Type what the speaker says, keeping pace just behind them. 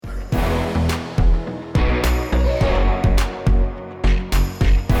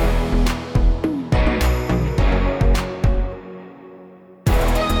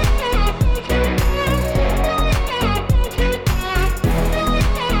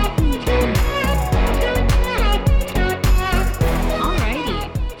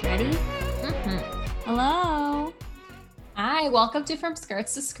welcome to From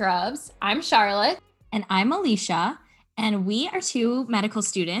Skirts to Scrubs. I'm Charlotte. And I'm Alicia. And we are two medical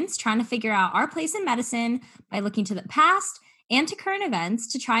students trying to figure out our place in medicine by looking to the past and to current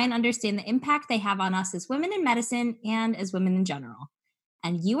events to try and understand the impact they have on us as women in medicine and as women in general.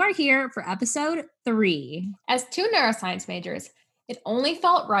 And you are here for episode 3. As two neuroscience majors, it only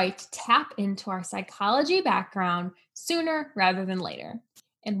felt right to tap into our psychology background sooner rather than later.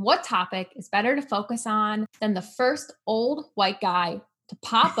 And what topic is better to focus on than the first old white guy to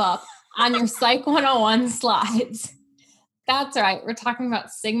pop up on your Psych 101 slides? That's right, we're talking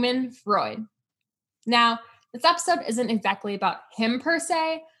about Sigmund Freud. Now, this episode isn't exactly about him per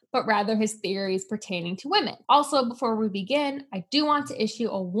se, but rather his theories pertaining to women. Also, before we begin, I do want to issue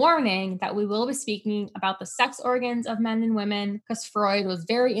a warning that we will be speaking about the sex organs of men and women because Freud was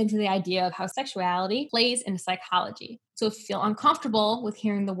very into the idea of how sexuality plays into psychology. So if you feel uncomfortable with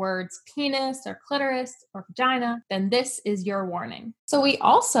hearing the words penis or clitoris or vagina, then this is your warning. So we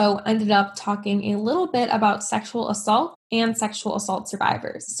also ended up talking a little bit about sexual assault and sexual assault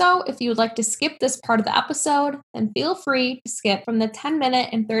survivors. So if you would like to skip this part of the episode, then feel free to skip from the 10-minute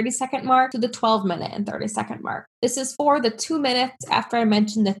and 30-second mark to the 12-minute and 30-second mark. This is for the 2 minutes after I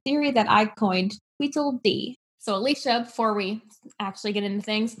mentioned the theory that I coined, Tweedledee. So Alicia, before we actually get into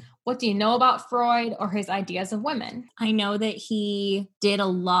things, what do you know about Freud or his ideas of women? I know that he did a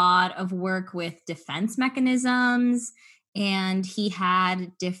lot of work with defense mechanisms, and he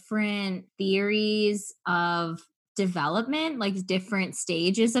had different theories of development, like different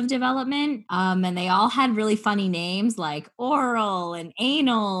stages of development. And they all had really funny names like oral and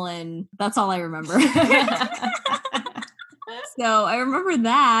anal, and that's all I remember. So I remember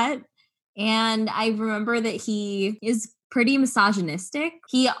that. And I remember that he is pretty misogynistic.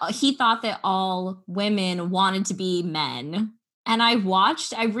 He thought that all women wanted to be men. And I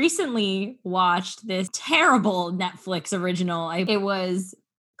recently watched this terrible Netflix original. It was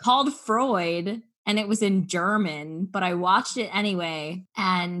called Freud, and it was in German, but I watched it anyway.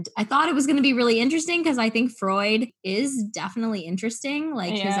 And I thought it was going to be really interesting because I think Freud is definitely interesting.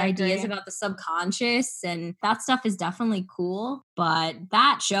 Like his ideas about the subconscious and that stuff is definitely cool. But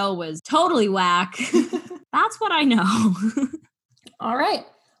that show was totally whack. That's what I know. All right.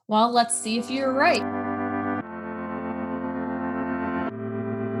 Well, let's see if you're right.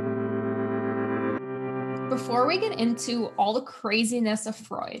 Before we get into all the craziness of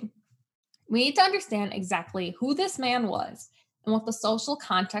Freud, we need to understand exactly who this man was and what the social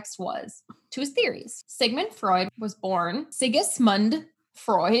context was to his theories. Sigmund Freud was born Sigismund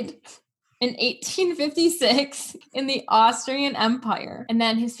Freud in 1856 in the Austrian Empire. And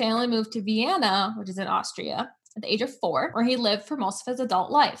then his family moved to Vienna, which is in Austria, at the age of 4, where he lived for most of his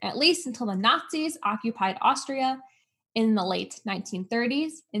adult life, at least until the Nazis occupied Austria in the late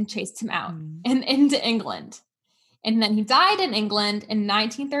 1930s and chased him out and into England. And then he died in England in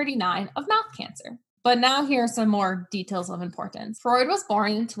 1939 of mouth cancer. But now here are some more details of importance. Freud was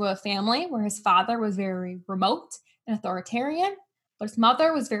born into a family where his father was very remote and authoritarian, but his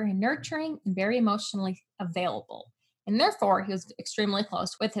mother was very nurturing and very emotionally available. And therefore, he was extremely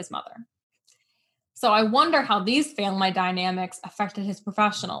close with his mother. So I wonder how these family dynamics affected his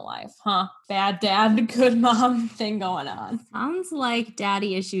professional life, huh? Bad dad, good mom thing going on. Sounds like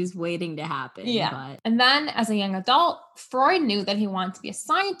daddy issues waiting to happen. Yeah. But And then as a young adult, Freud knew that he wanted to be a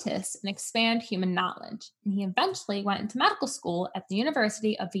scientist and expand human knowledge. And he eventually went into medical school at the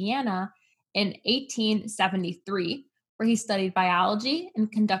University of Vienna in 1873, where he studied biology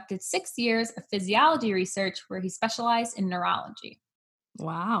and conducted 6 years of physiology research where he specialized in neurology.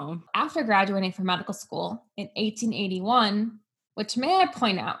 wow. After graduating from medical school in 1881, which may I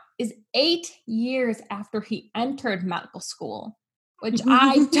point out is 8 years after he entered medical school, which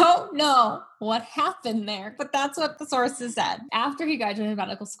I don't know what happened there, but that's what the sources said. After he graduated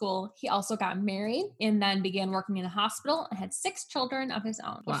medical school, he also got married and then began working in a hospital and had 6 children of his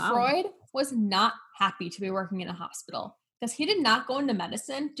own. But Freud was not happy to be working in a hospital because he did not go into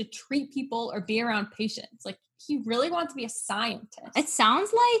medicine to treat people or be around patients. Like, he really wanted to be a scientist. It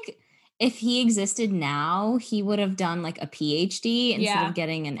sounds like if he existed now, he would have done like a PhD instead of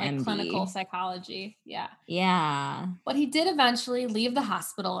getting an MD. Clinical psychology. Yeah. Yeah. But he did eventually leave the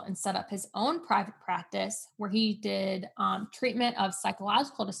hospital and set up his own private practice where he did treatment of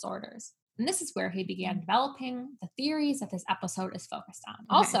psychological disorders. And this is where he began developing the theories that this episode is focused on. Okay.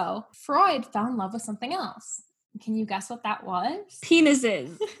 Also, Freud fell in love with something else. Can you guess what that was?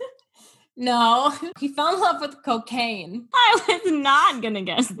 Penises. No, he fell in love with cocaine. I was not going to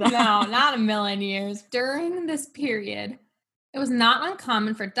guess that. No, not a million years. During this period, it was not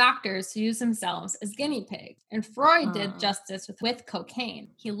uncommon for doctors to use themselves as guinea pigs. And Freud did justice with cocaine.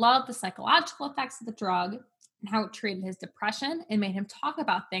 He loved the psychological effects of the drug, and how it treated his depression and made him talk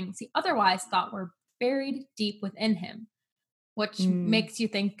about things he otherwise thought were buried deep within him, which makes you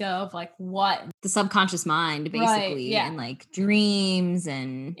think of like what? The subconscious mind, basically, right, yeah. and like dreams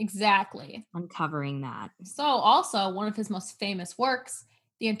and exactly uncovering that. So also one of his most famous works,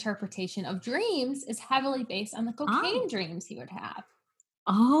 The Interpretation of Dreams, is heavily based on the cocaine dreams he would have.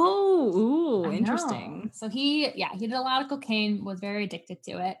 Oh, ooh, I interesting. know. So he did a lot of cocaine, was very addicted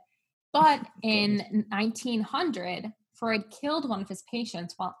to it. But in 1900, Freud killed one of his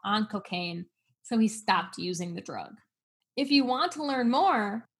patients while on cocaine, so he stopped using the drug. If you want to learn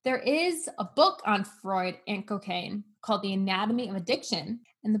more, there is a book on Freud and cocaine called The Anatomy of Addiction,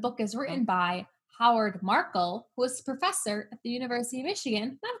 and the book is written by Howard Markle, who was a professor at the University of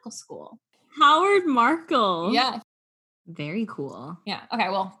Michigan Medical School. Howard Markle. Yeah. Very cool. Yeah. Okay,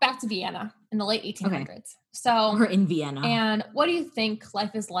 well, back to Vienna in the late 1800s. Okay. So we're in Vienna. And what do you think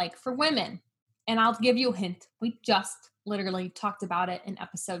life is like for women? And I'll give you a hint. We just literally talked about it in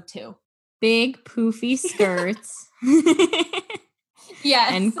episode 2. Big poofy skirts.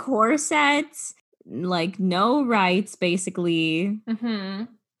 Yes. And corsets. Like no rights, basically. Mm-hmm.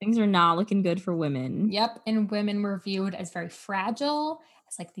 Things are not looking good for women. Yep. And women were viewed as very fragile,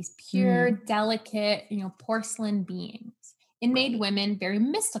 as like these pure, delicate, porcelain beings. It made women very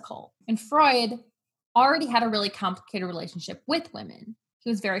mystical. And Freud already had a really complicated relationship with women. He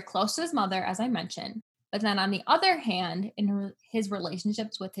was very close to his mother, as I mentioned. But then on the other hand, in his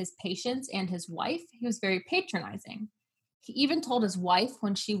relationships with his patients and his wife, he was very patronizing. He even told his wife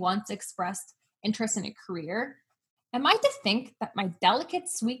when she once expressed interest in a career, "Am I to think that my delicate,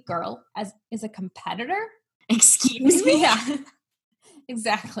 sweet girl is a competitor?" Excuse me? Yeah,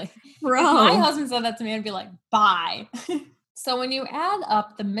 exactly. Bro. If my husband said that to me, I'd be like, bye. So when you add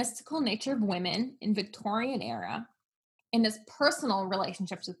up the mystical nature of women in Victorian era and his personal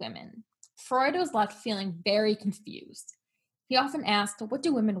relationships with women, Freud was left feeling very confused. He often asked, "What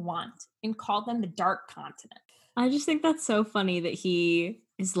do women want?" and called them the dark continent. I just think that's so funny that he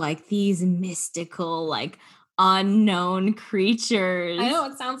is like these mystical, like unknown creatures. I know,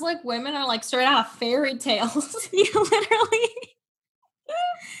 it sounds like women are like straight out of fairy tales. Yeah, literally.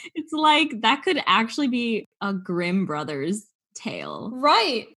 It's like that could actually be a Grimm Brothers tale.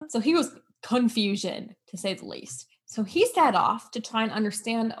 Right. So he was confusion, to say the least. So he set off to try and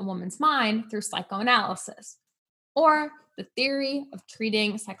understand a woman's mind through psychoanalysis, or the theory of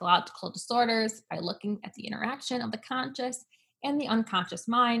treating psychological disorders by looking at the interaction of the conscious and the unconscious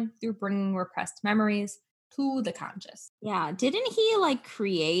mind through bringing repressed memories to the conscious. Yeah, didn't he like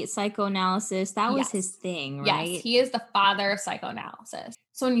create psychoanalysis? That was his thing, right? Yes, he is the father of psychoanalysis.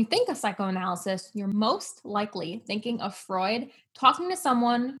 So when you think of psychoanalysis, you're most likely thinking of Freud talking to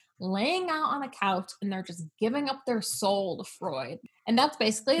someone laying out on a couch and they're just giving up their soul to Freud. And that's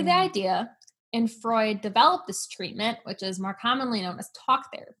basically the idea. And Freud developed this treatment, which is more commonly known as talk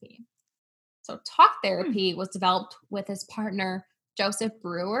therapy. So talk therapy was developed with his partner, Joseph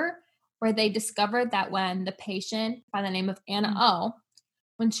Brewer, where they discovered that when the patient by the name of Anna O,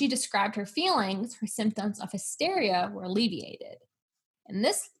 when she described her feelings, her symptoms of hysteria were alleviated. And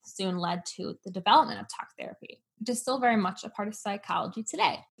this soon led to the development of talk therapy, which is still very much a part of psychology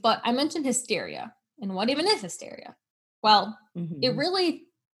today. But I mentioned hysteria. And what even is hysteria? Well, it really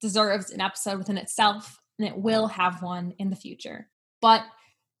deserves an episode within itself, and it will have one in the future. But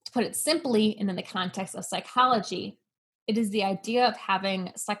to put it simply, and in the context of psychology, it is the idea of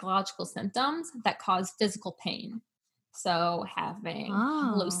having psychological symptoms that cause physical pain. So having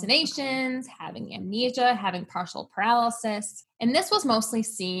hallucinations, having amnesia, having partial paralysis. And this was mostly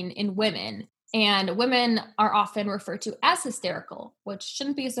seen in women. And women are often referred to as hysterical, which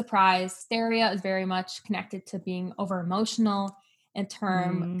shouldn't be a surprise. Hysteria is very much connected to being over emotional, a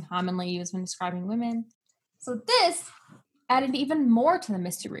term commonly used when describing women. So this added even more to the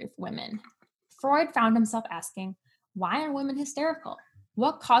mystery of women. Freud found himself asking, why are women hysterical?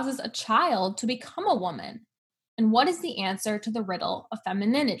 What causes a child to become a woman? And what is the answer to the riddle of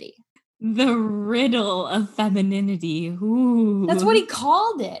femininity? The riddle of femininity. Ooh. That's what he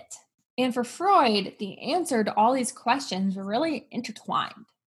called it. And for Freud, the answer to all these questions were really intertwined.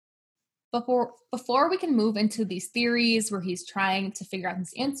 Before we can move into these theories where he's trying to figure out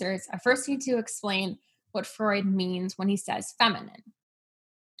these answers, I first need to explain what Freud means when he says feminine.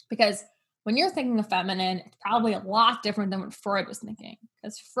 Because when you're thinking of feminine, it's probably a lot different than what Freud was thinking.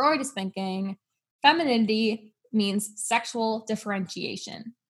 Because Freud is thinking femininity means sexual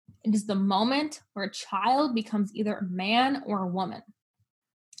differentiation. It is the moment where a child becomes either a man or a woman.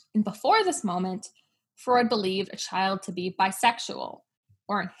 And before this moment, Freud believed a child to be bisexual,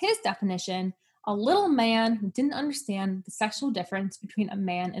 or in his definition, a little man who didn't understand the sexual difference between a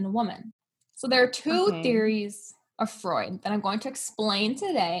man and a woman. So there are two Okay. theories of Freud that I'm going to explain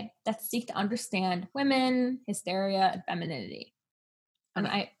today that seek to understand women, hysteria, and femininity. And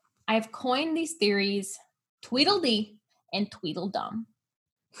Okay. I've coined these theories Tweedledee and Tweedledum.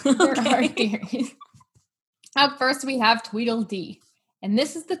 There are theories. Up first, we have Tweedledee, and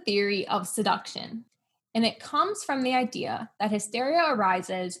this is the theory of seduction. And it comes from the idea that hysteria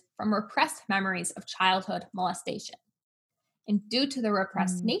arises from repressed memories of childhood molestation. And due to the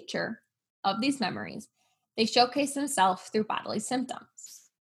repressed nature of these memories, they showcase themselves through bodily symptoms.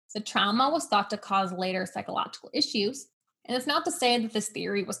 The trauma was thought to cause later psychological issues, and it's not to say that this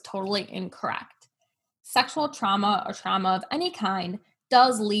theory was totally incorrect. Sexual trauma or trauma of any kind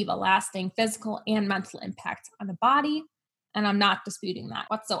does leave a lasting physical and mental impact on the body, and I'm not disputing that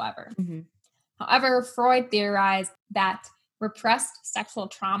whatsoever. Mm-hmm. However, Freud theorized that repressed sexual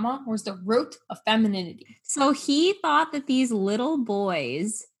trauma was the root of femininity. So he thought that these little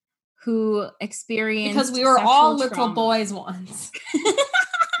boys who experienced Because we were all sexual little trauma- boys once.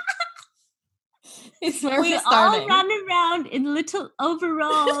 It's where we we're all starting. ran around in little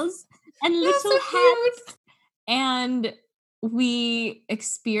overalls and That's little so hats. cute. And we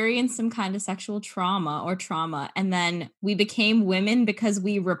experienced some kind of sexual trauma, and then we became women because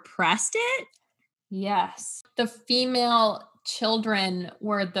we repressed it. Yes. The female children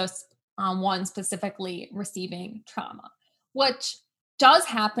were the ones specifically receiving trauma, which does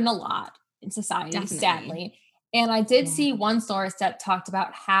happen a lot in society, Definitely. sadly. And I did Yeah. see one source that talked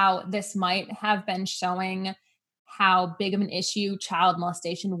about how this might have been showing how big of an issue child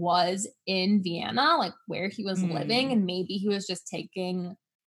molestation was in Vienna, like where he was living. And maybe he was just taking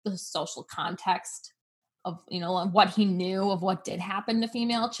the social context of, what he knew of what did happen to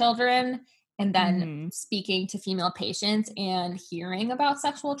female children, and then speaking to female patients and hearing about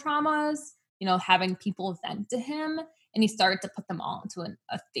sexual traumas, having people vent to him. And he started to put them all into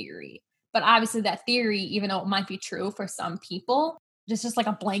a theory. But obviously that theory, even though it might be true for some people, it's just like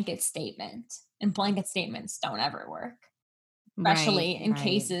a blanket statement. And blanket statements don't ever work, especially in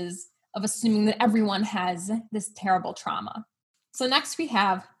cases of assuming that everyone has this terrible trauma. So next we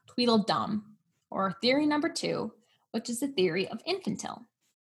have Tweedledum, or theory number 2, which is the theory of infantile,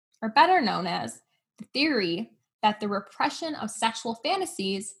 or better known as the theory that the repression of sexual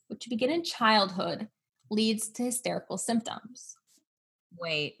fantasies, which begin in childhood, leads to hysterical symptoms.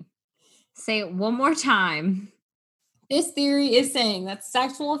 Wait, say it one more time. This theory is saying that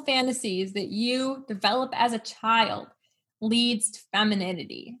sexual fantasies that you develop as a child leads to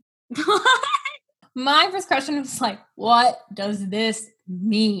femininity. My first question was like, what does this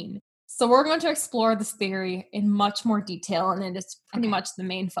mean? So we're going to explore this theory in much more detail, and it is pretty much the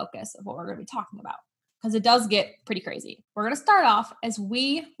main focus of what we're going to be talking about, because it does get pretty crazy. We're going to start off as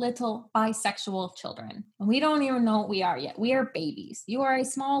we little bisexual children, and we don't even know what we are yet. We are babies. You are a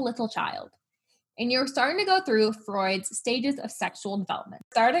small little child, and you're starting to go through Freud's stages of sexual development.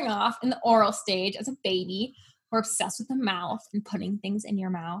 Starting off in the oral stage as a baby, we're obsessed with the mouth and putting things in your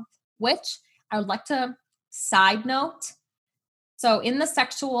mouth, which I would like to side note. So in the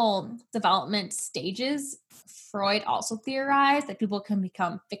sexual development stages, Freud also theorized that people can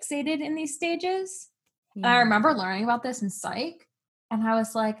become fixated in these stages. Yeah. And I remember learning about this in psych, and I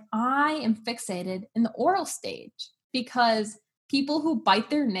was like, I am fixated in the oral stage, because people who bite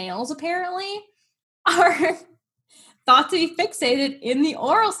their nails apparently are thought to be fixated in the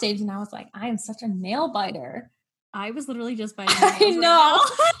oral stage. And I was like, I am such a nail biter. I was literally just biting my nails. I know.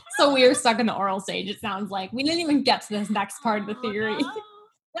 So we were stuck in the oral stage, it sounds like. We didn't even get to this next part of the theory. No.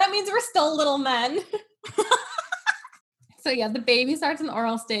 That means we're still little men. So yeah, the baby starts in the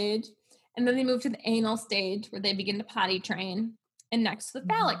oral stage, and then they move to the anal stage where they begin to potty train, and next to the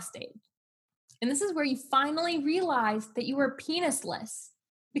phallic stage. And this is where you finally realize that you are penisless.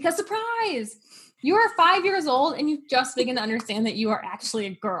 Because surprise, you are 5 years old and you just begin to understand that you are actually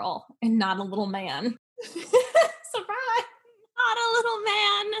a girl and not a little man. Surprise! Not a little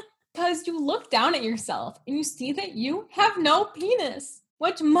man. Because you look down at yourself and you see that you have no penis,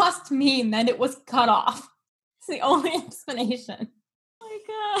 which must mean that it was cut off. It's the only explanation. Oh my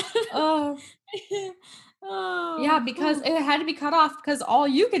God. Oh. Yeah, because it had to be cut off because all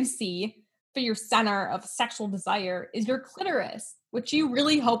you can see for your center of sexual desire is your clitoris, which you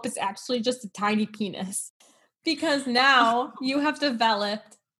really hope is actually just a tiny penis. Because now you have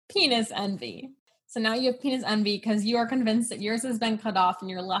developed penis envy. So now you have penis envy because you are convinced that yours has been cut off and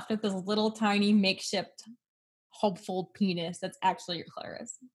you're left with this little tiny makeshift hopeful penis that's actually your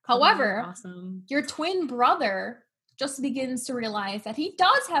clitoris. However, awesome. Your twin brother just begins to realize that he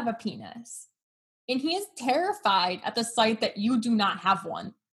does have a penis. And he is terrified at the sight that you do not have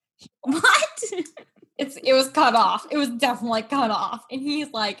one. What? It was cut off. It was definitely cut off. And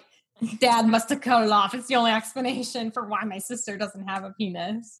he's like, Dad must have cut it off. It's the only explanation for why my sister doesn't have a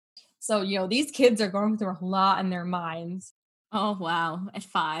penis. So, these kids are going through a lot in their minds. Oh, wow. At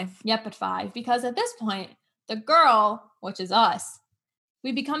 5. Yep, at 5. Because at this point, the girl, which is us,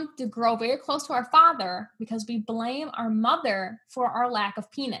 we become to grow very close to our father because we blame our mother for our lack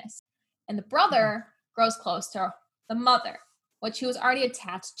of penis. And the brother grows close to the mother, which he was already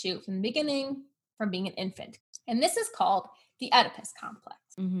attached to from the beginning, from being an infant. And this is called the Oedipus complex,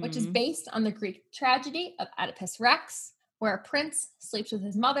 which is based on the Greek tragedy of Oedipus Rex, where a prince sleeps with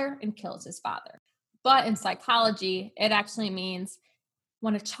his mother and kills his father. But in psychology, it actually means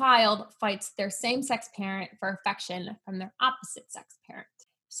when a child fights their same-sex parent for affection from their opposite-sex parent.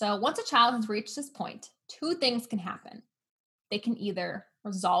 So once a child has reached this point, 2 things can happen. They can either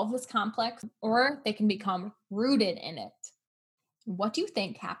resolve this complex or they can become rooted in it. What do you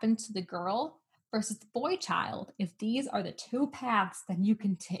think happens to the girl versus the boy child if these are the 2 paths that you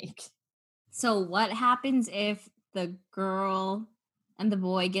can take? So what happens if the girl and the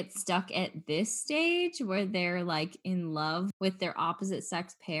boy get stuck at this stage where they're like in love with their opposite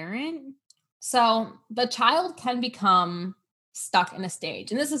sex parent? So the child can become stuck in a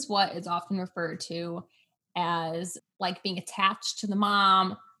stage. And this is what is often referred to as like being attached to the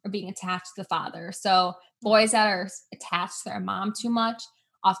mom or being attached to the father. So boys that are attached to their mom too much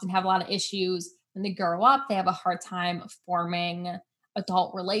often have a lot of issues. When they grow up, they have a hard time forming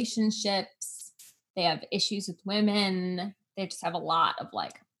adult relationships. They have issues with women. They just have a lot of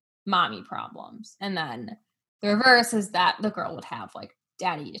like mommy problems. And then the reverse is that the girl would have like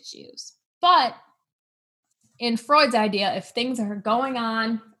daddy issues. But in Freud's idea, if things are going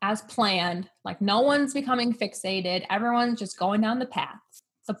on as planned, like no one's becoming fixated, everyone's just going down the path,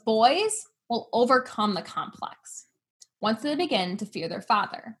 the boys will overcome the complex once they begin to fear their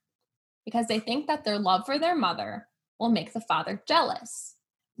father because they think that their love for their mother will make the father jealous,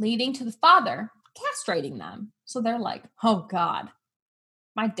 leading to the father castrating them. So they're like, oh God,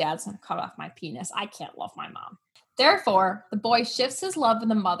 my dad's gonna cut off my penis. I can't love my mom. Therefore, the boy shifts his love for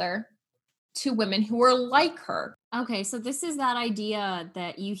the mother to women who are like her. Okay, so this is that idea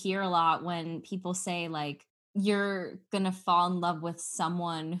that you hear a lot when people say like you're gonna fall in love with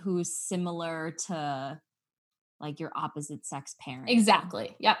someone who's similar to like your opposite sex parent.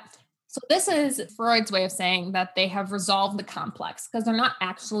 Exactly. Yep. So this is Freud's way of saying that they have resolved the complex because they're not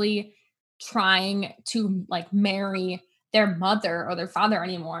actually trying to like marry their mother or their father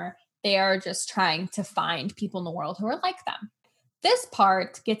anymore. They are just trying to find people in the world who are like them. This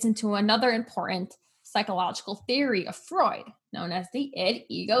part gets into another important psychological theory of Freud, known as the id,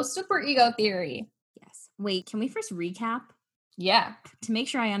 ego, superego theory. Yes. Wait, can we first recap? Yeah. To make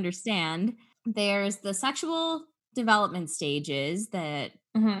sure I understand, there's the sexual development stages that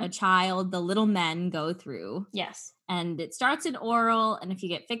a child, the little men, go through. Yes. And it starts in oral, and if you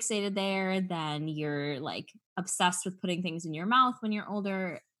get fixated there, then you're like obsessed with putting things in your mouth when you're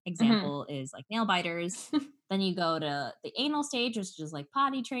older. Example is like nail biters. Then you go to the anal stage, which is like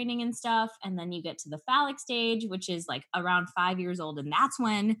potty training and stuff. And then you get to the phallic stage, which is like around 5 years old. And that's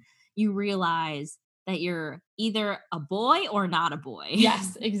when you realize that you're either a boy or not a boy.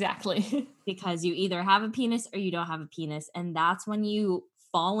 Yes, exactly. Because you either have a penis or you don't have a penis. And that's when you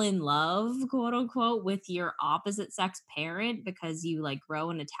fall in love, quote unquote, with your opposite sex parent because you like grow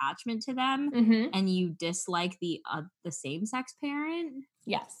an attachment to them and you dislike the same sex parent.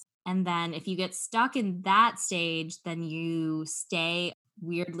 Yes. And then if you get stuck in that stage, then you stay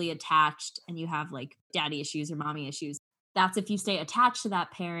weirdly attached and you have like daddy issues or mommy issues. That's if you stay attached to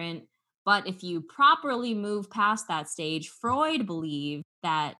that parent. But if you properly move past that stage, Freud believed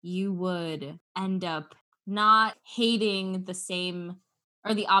that you would end up not hating the same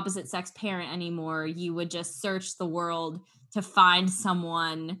or the opposite sex parent anymore. You would just search the world to find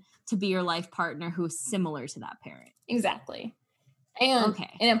someone to be your life partner who's similar to that parent. Exactly. And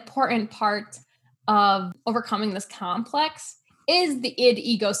an important part of overcoming this complex is the id,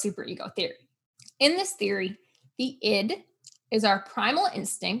 ego, superego theory. In this theory, the id is our primal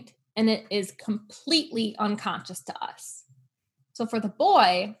instinct and it is completely unconscious to us. So for the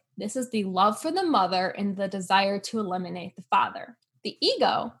boy, this is the love for the mother and the desire to eliminate the father. The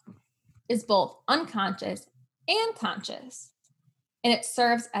ego is both unconscious and conscious, and it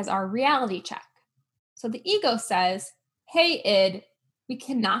serves as our reality check. So the ego says, hey, id, we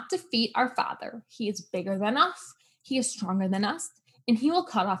cannot defeat our father. He is bigger than us, he is stronger than us, and he will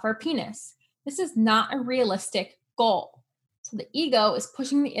cut off our penis. This is not a realistic goal. So the ego is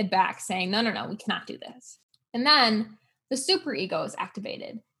pushing the id back, saying, no, we cannot do this. And then the superego is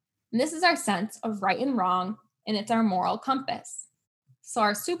activated. And this is our sense of right and wrong, and it's our moral compass. So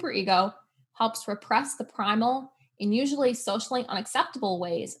our superego helps repress the primal in usually socially unacceptable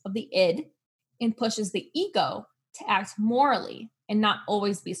ways of the id and pushes the ego to act morally and not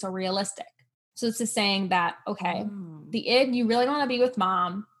always be so realistic. So this is saying that, okay, the id, you really want to be with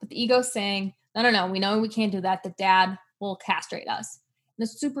mom, but the ego's saying, no, we know we can't do that. The dad will castrate us. And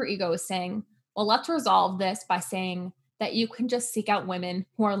the super ego is saying, well, let's resolve this by saying that you can just seek out women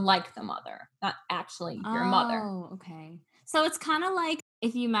who are like the mother, not actually your mother. Oh, okay. So it's kind of like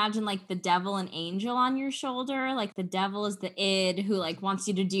if you imagine like the devil and angel on your shoulder, like the devil is the id who like wants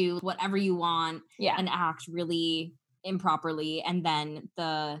you to do whatever you want and act really improperly. And then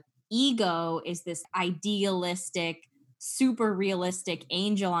the ego is this idealistic, super realistic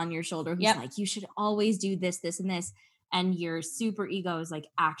angel on your shoulder who's like, you should always do this, this, and this. And your super ego is like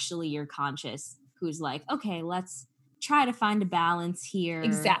actually your conscious who's like, okay, let's try to find a balance here.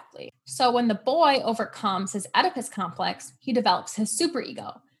 Exactly. So when the boy overcomes his Oedipus complex, he develops his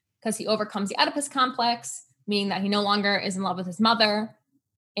superego because he overcomes the Oedipus complex, meaning that he no longer is in love with his mother.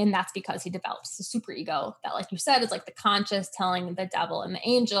 And that's because he develops the superego that, like you said, is like the conscious telling the devil and the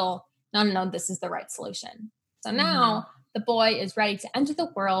angel, no, this is the right solution. So now the boy is ready to enter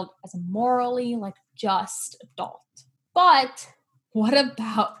the world as a morally like just adult. But what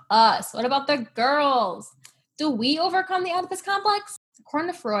about us? What about the girls? Do we overcome the Oedipus complex?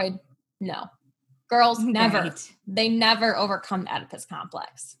 According to Freud, no. Girls never. Right. They never overcome the Oedipus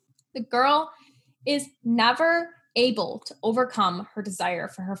complex. The girl is never able to overcome her desire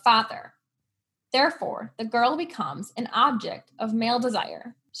for her father. Therefore, the girl becomes an object of male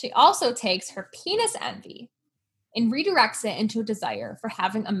desire. She also takes her penis envy and redirects it into a desire for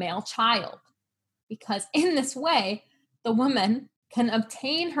having a male child. Because in this way, the woman can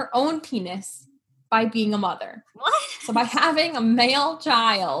obtain her own penis by being a mother. What? So by having a male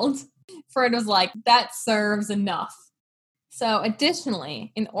child, Freud was like, that serves enough. So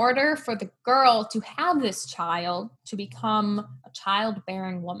additionally, in order for the girl to have this child to become a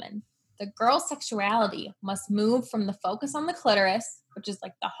childbearing woman, the girl's sexuality must move from the focus on the clitoris, which is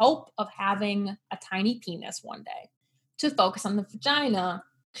like the hope of having a tiny penis one day, to focus on the vagina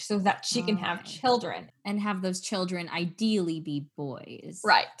so that she can have children. And have those children ideally be boys.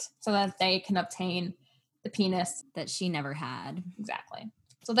 Right. So that they can obtain the penis that she never had. Exactly.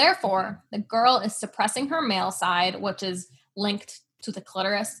 So therefore, the girl is suppressing her male side, which is linked to the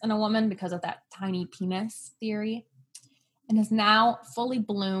clitoris in a woman because of that tiny penis theory, and is now fully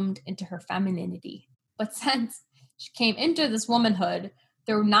bloomed into her femininity. But since she came into this womanhood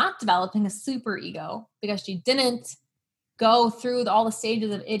through not developing a superego, because she didn't go through all the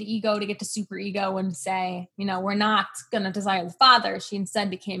stages of id ego to get to superego and say, we're not going to desire the father. She instead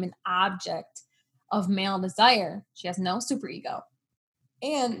became an object of male desire. She has no superego.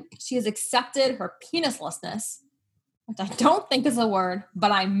 And she has accepted her penislessness, which I don't think is a word,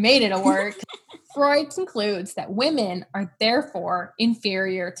 but I made it a word. Freud concludes that women are therefore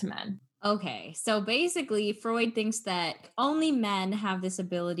inferior to men. Okay, so basically Freud thinks that only men have this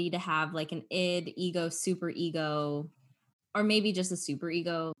ability to have like an id, ego, superego, or maybe just a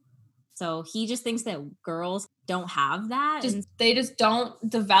superego. So he just thinks that girls don't have that. They just don't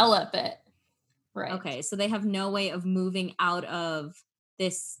develop it. Right. Okay, so they have no way of moving out of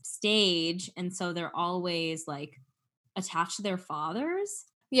this stage, and so they're always like attached to their fathers?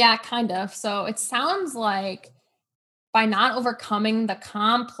 Yeah, kind of. So it sounds like by not overcoming the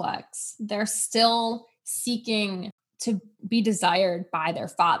complex, they're still seeking to be desired by their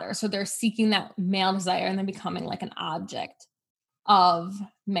father. So they're seeking that male desire and then becoming like an object of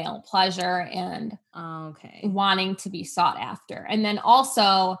male pleasure and wanting to be sought after. And then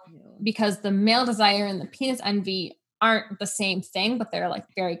also because the male desire and the penis envy aren't the same thing, but they're like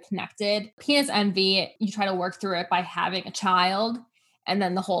very connected. Penis envy, you try to work through it by having a child, and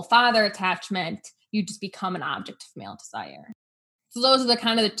then the whole father attachment, you just become an object of male desire. So those are the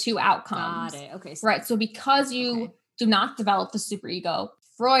kind of the two outcomes. Got it. Okay. Right. So because you do not develop the superego,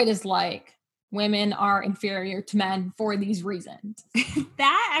 Freud is like, women are inferior to men for these reasons.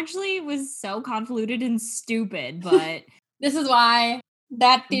 That actually was so convoluted and stupid, but this is why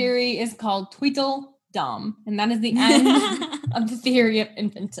that theory is called Tweedledum, and that is the end of the theory of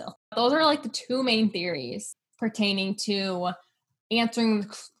infantile. Those are like the two main theories pertaining to answering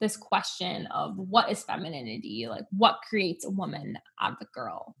this question of what is femininity, like what creates a woman out of a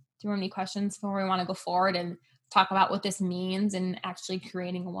girl. Do you have any questions before we want to go forward and talk about what this means in actually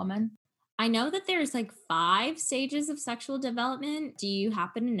creating a woman? I know that there's like 5 stages of sexual development. Do you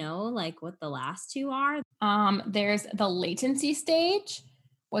happen to know like what the last 2 are? There's the latency stage,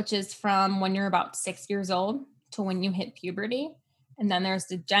 which is from when you're about 6 years old to when you hit puberty. And then there's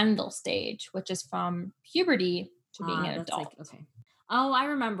the genital stage, which is from puberty to being an adult. Oh, I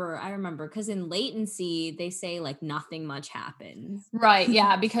remember. Because in latency, they say like nothing much happens. Right.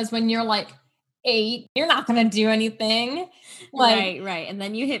 Yeah. Because when you're like 8, you're not going to do anything. Like, Right. And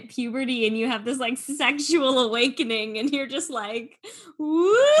then you hit puberty and you have this like sexual awakening and you're just like,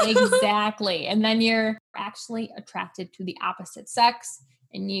 woo. exactly. And then you're actually attracted to the opposite sex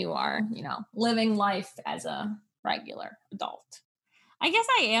and you are, living life as a regular adult. I guess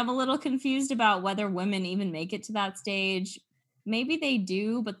I am a little confused about whether women even make it to that stage. Maybe they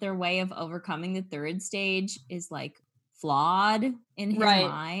do, but their way of overcoming the third stage is like flawed in his Right.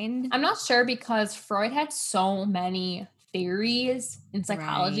 mind. I'm not sure because Freud had so many theories in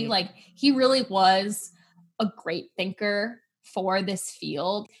psychology. Right. Like he really was a great thinker for this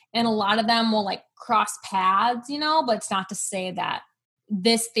field. And a lot of them will like cross paths, but it's not to say that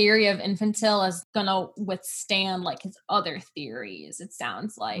this theory of infantile is going to withstand like his other theories. It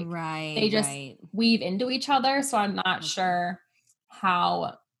sounds like they just weave into each other. So I'm not sure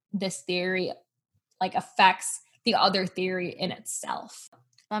how this theory like affects the other theory in itself.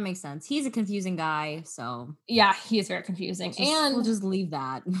 That makes sense. He's a confusing guy, so yeah, he is very confusing. And we'll just leave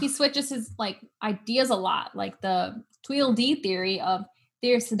that. He switches his like ideas a lot, like the Tweedledee theory of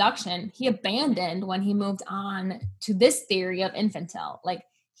theory of seduction. He abandoned when he moved on to this theory of infantile. Like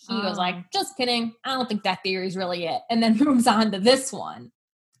he was like, just kidding. I don't think that theory is really it. And then moves on to this one.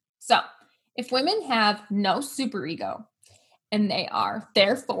 So if women have no superego and they are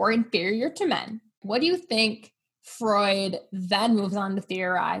therefore inferior to men, what do you think Freud then moves on to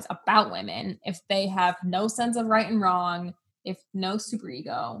theorize about women if they have no sense of right and wrong, if no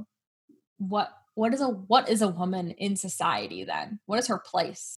superego? What is a woman in society then? What is her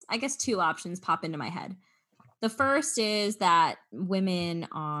place? I guess 2 options pop into my head. The first is that women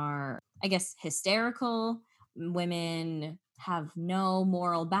are, I guess, hysterical. Women have no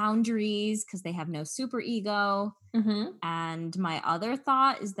moral boundaries because they have no superego. Mm-hmm. And my other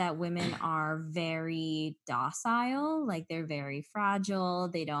thought is that women are very docile, like they're very fragile.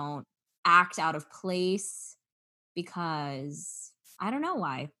 They don't act out of place because I don't know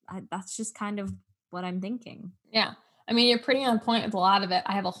why. That's just kind of what I'm thinking. Yeah. I mean, you're pretty on point with a lot of it.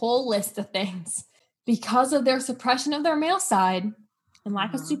 I have a whole list of things. Because of their suppression of their male side and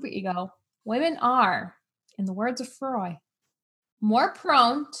lack of superego, women are, in the words of Freud, more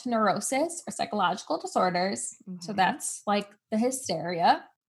prone to neurosis or psychological disorders. So that's like the hysteria.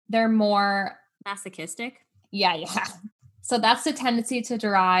 They're more masochistic. Yeah. So that's the tendency to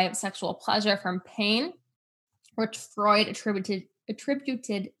derive sexual pleasure from pain, which Freud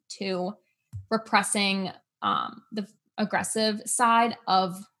attributed to repressing the aggressive side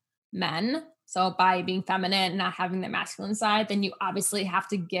of men. So by being feminine and not having the masculine side, then you obviously have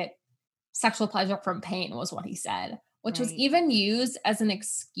to get sexual pleasure from pain, was what he said, which was even used as an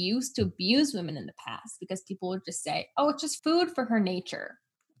excuse to abuse women in the past because people would just say, oh, it's just food for her nature.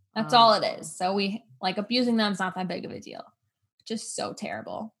 That's all it is. So we like abusing them is not that big of a deal. Just so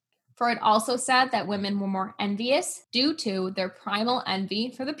terrible. Freud also said that women were more envious due to their primal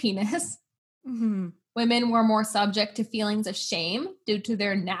envy for the penis. Mm-hmm. Women were more subject to feelings of shame due to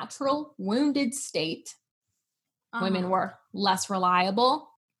their natural wounded state. Women were less reliable,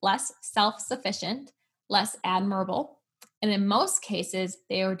 less self-sufficient, less admirable, and in most cases,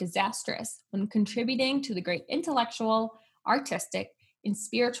 they were disastrous when contributing to the great intellectual, artistic, and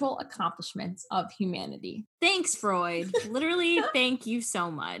spiritual accomplishments of humanity. Thanks, Freud. Literally, thank you so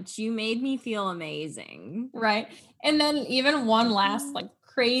much. You made me feel amazing. Right. And then even one last like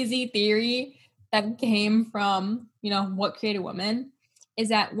crazy theory that came from, what created women is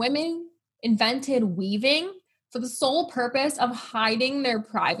that women invented weaving for the sole purpose of hiding their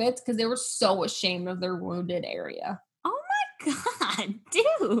privates because they were so ashamed of their wounded area. Oh my God,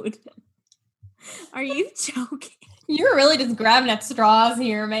 dude. Are you joking? You're really just grabbing at straws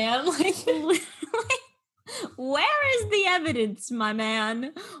here, man. Where is the evidence, my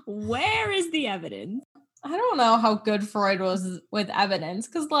man? Where is the evidence? I don't know how good Freud was with evidence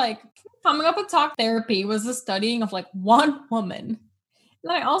because, coming up with talk therapy was the studying of, one woman.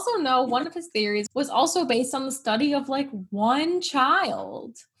 And I also know one of his theories was also based on the study of, one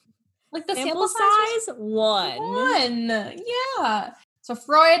child. The sample size? One. Yeah. So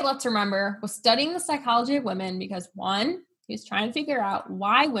Freud, let's remember, was studying the psychology of women because, 1, he was trying to figure out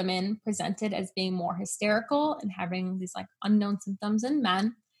why women presented as being more hysterical and having these, unknown symptoms in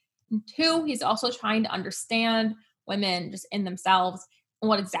men. And 2, he's also trying to understand women just in themselves and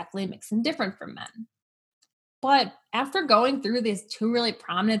what exactly makes them different from men. But after going through these 2 really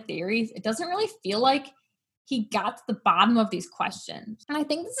prominent theories, it doesn't really feel like he got to the bottom of these questions. And I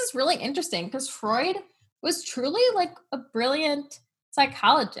think this is really interesting because Freud was truly a brilliant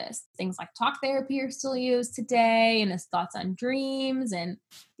psychologists. Things like talk therapy are still used today, and his thoughts on dreams and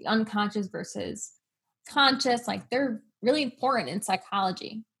the unconscious versus conscious, like they're really important in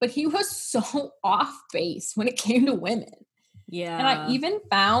psychology. But he was so off base when it came to women. And I Yeah. even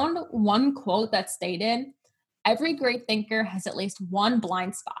found one quote that stated, "Every great thinker has at least one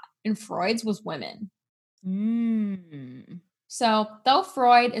blind spot, and Freud's was women." So, though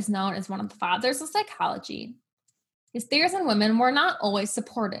Freud is known as one of the fathers of psychology, his theories on women were not always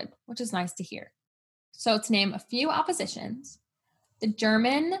supported, which is nice to hear. So, to name a few oppositions, the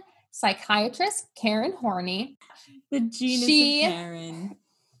German psychiatrist Karen Horney, The genus she, of Karen.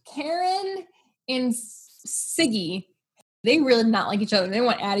 Karen and Siggy, they really did not like each other. They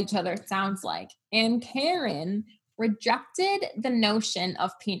went at each other, it sounds like. And Karen rejected the notion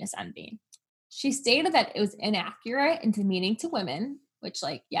of penis envy. She stated that it was inaccurate and demeaning to women, which,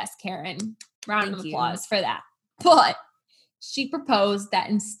 like, yes, Karen, round of applause for that. But she proposed that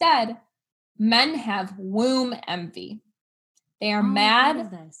instead, men have womb envy. They are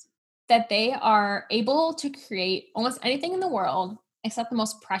mad that they are able to create almost anything in the world except the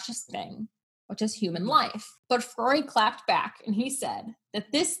most precious thing, which is human life. But Freud clapped back and he said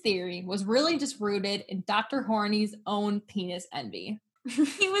that this theory was really just rooted in Dr. Horney's own penis envy.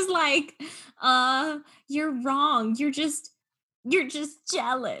 He was like, you're wrong. You're just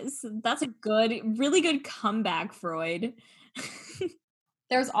jealous. That's a really good comeback, Freud.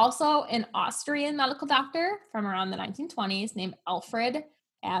 There's also an Austrian medical doctor from around the 1920s named Alfred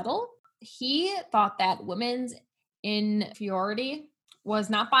Adel. He thought that women's inferiority was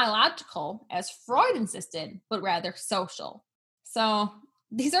not biological, as Freud insisted, but rather social. So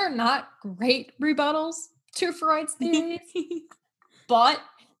these are not great rebuttals to Freud's theories, but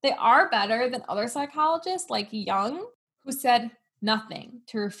they are better than other psychologists like Jung, who said nothing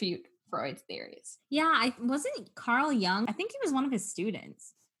to refute Freud's theories. Yeah, wasn't Carl Jung? I think he was one of his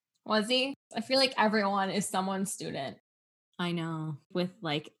students. Was he? I feel like everyone is someone's student. I know. With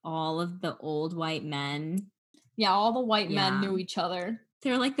like all of the old white men. Yeah, all the white men knew each other.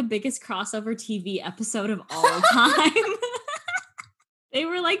 They're like the biggest crossover TV episode of all time. They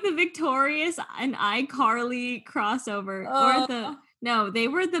were like the Victorious and iCarly crossover. They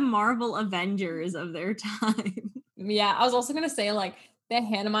were the Marvel Avengers of their time. Yeah, I was also going to say like the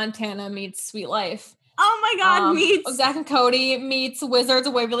Hannah Montana meets Sweet Life. Oh my God, meets Zack and Cody meets Wizards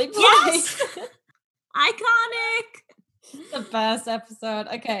of Waverly Place. Yes! Iconic! The best episode.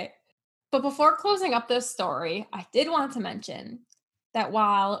 Okay. But before closing up this story, I did want to mention that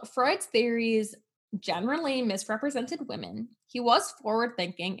while Freud's theories generally misrepresented women, he was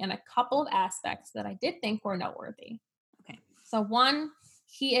forward-thinking in a couple of aspects that I did think were noteworthy. Okay. So one,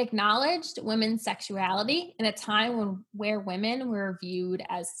 he acknowledged women's sexuality in a time where women were viewed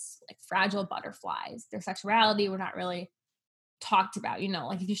as like fragile butterflies. Their sexuality were not really talked about,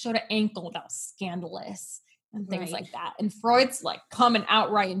 like if you showed an ankle, that was scandalous and things like that. And Freud's like coming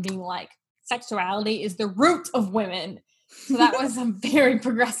outright and being like, sexuality is the root of women. So that was a very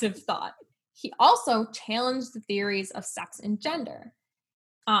progressive thought. He also challenged the theories of sex and gender.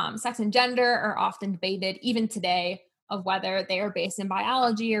 Sex and gender are often debated, even today, of whether they are based in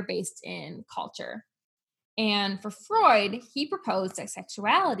biology or based in culture. And for Freud, he proposed that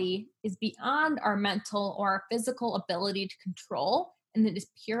sexuality is beyond our mental or our physical ability to control, and it is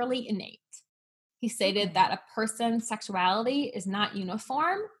purely innate. He stated that a person's sexuality is not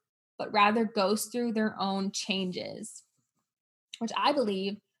uniform, but rather goes through their own changes, which I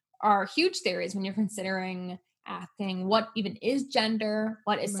believe are huge theories when you're considering asking what even is gender,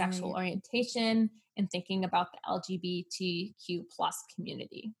 what is sexual orientation, and thinking about the LGBTQ plus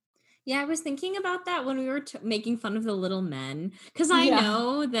community. Yeah, I was thinking about that when we were making fun of the little men, because I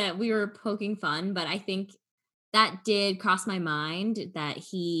know that we were poking fun, but I think that did cross my mind that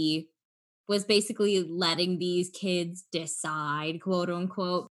he was basically letting these kids decide, quote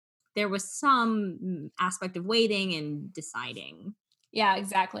unquote. There was some aspect of waiting and deciding. Yeah,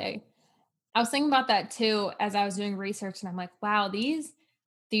 exactly. I was thinking about that too as I was doing research, and I'm like, wow, these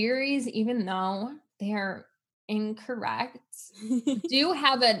theories, even though they're incorrect, do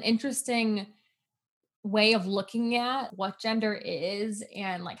have an interesting way of looking at what gender is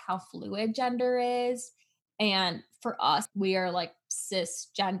and like how fluid gender is. And for us, we are like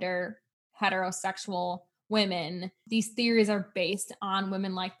cisgender, heterosexual women. These theories are based on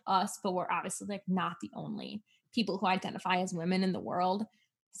women like us, but we're obviously like not the only people who identify as women in the world.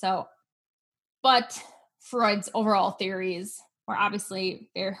 So, but Freud's overall theories were obviously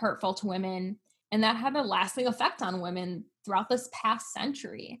very hurtful to women, and that had a lasting effect on women throughout this past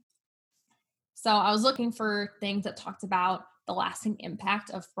century. So I was looking for things that talked about the lasting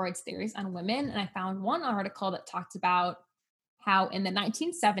impact of Freud's theories on women, and I found one article that talked about how in the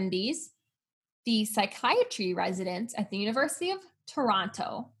 1970s, the psychiatry residents at the University of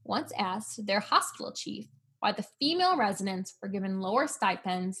Toronto once asked their hospital chief why the female residents were given lower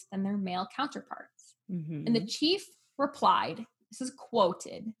stipends than their male counterparts. And the chief replied, this is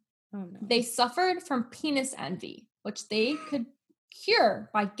quoted, Oh, no. they suffered from penis envy, which they could cure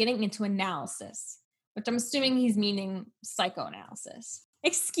by getting into analysis, which I'm assuming he's meaning psychoanalysis.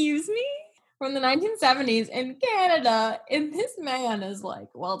 Excuse me? From the 1970s in Canada, and this man is like,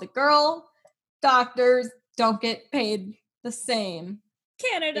 well, the girl doctors don't get paid the same.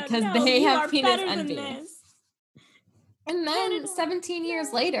 Canada, because no, they you have are penis better envy. than this. And then Canada, 17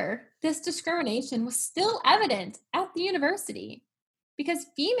 years no. later, this discrimination was still evident at the university because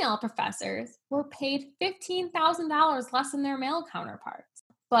female professors were paid $15,000 less than their male counterparts.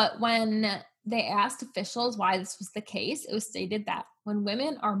 But when they asked officials why this was the case, it was stated that when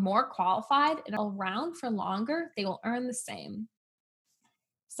women are more qualified and around for longer, they will earn the same.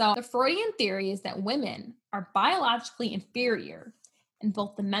 So the Freudian theory is that women are biologically inferior in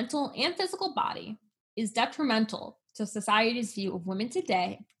both the mental and physical body is detrimental to society's view of women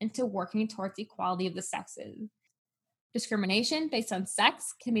today and to working towards equality of the sexes. Discrimination based on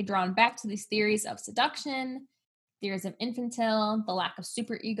sex can be drawn back to these theories of seduction, theories of infantile, the lack of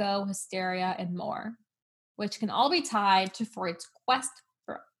superego, hysteria, and more, which can all be tied to Freud's quest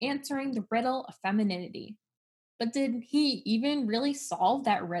for answering the riddle of femininity. But did he even really solve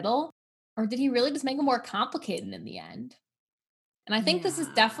that riddle? Or did he really just make it more complicated in the end? And I think this is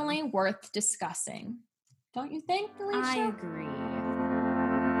definitely worth discussing. Don't you think, Alicia? I agree.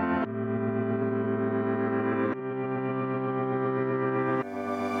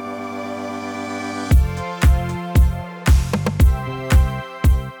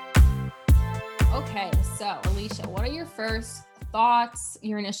 Okay, so Alicia, what are your first thoughts,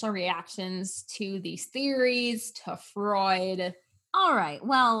 your initial reactions to these theories, to Freud? All right.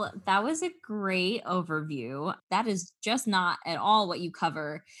 Well, that was a great overview. That is just not at all what you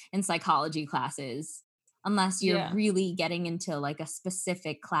cover in psychology classes, unless you're really getting into like a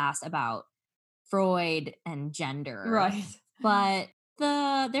specific class about Freud and gender. Right. But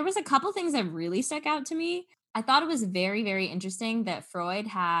there was a couple things that really stuck out to me. I thought it was very, very interesting that Freud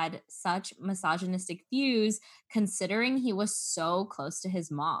had such misogynistic views considering he was so close to his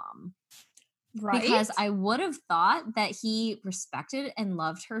mom. Right. Because I would have thought that he respected and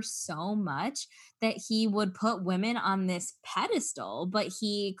loved her so much that he would put women on this pedestal, but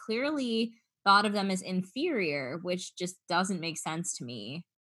he clearly thought of them as inferior, which just doesn't make sense to me.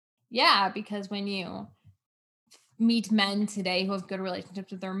 Yeah, because when you meet men today who have good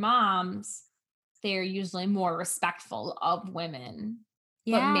relationships with their moms, they're usually more respectful of women.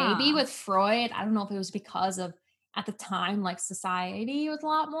 Yeah. But maybe with Freud, I don't know if it was because of at the time, like society was a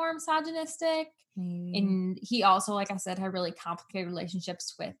lot more misogynistic. Maybe. And he also, like I said, had really complicated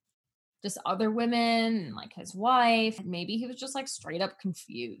relationships with just other women and like his wife. And maybe he was just like straight up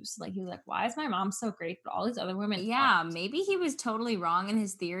confused. Like he was like, why is my mom so great, but all these other women aren't? Maybe he was totally wrong and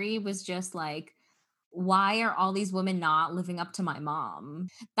his theory was just like, why are all these women not living up to my mom?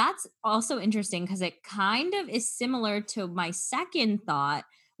 That's also interesting because it kind of is similar to my second thought,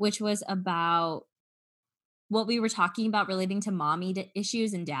 which was about what we were talking about relating to mommy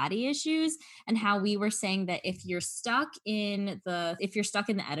issues and daddy issues, and how we were saying that if you're stuck in the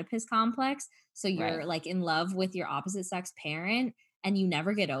Oedipus complex, so you're like in love with your opposite sex parent and you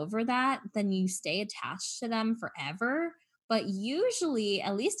never get over that, then you stay attached to them forever. But usually,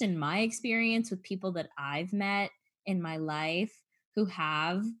 at least in my experience with people that I've met in my life who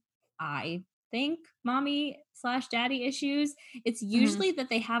have, I think, mommy/daddy issues, it's usually that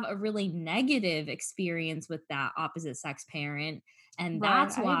they have a really negative experience with that opposite sex parent. And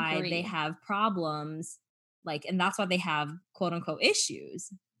that's why they have problems, like, and that's why they have quote unquote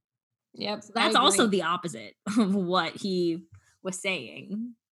issues. Yep. So that's also the opposite of what he was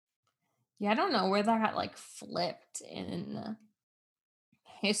saying. Yeah, I don't know where that got like flipped in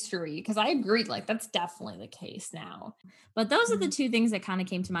history because I agree, like that's definitely the case now. But those are the two things that kind of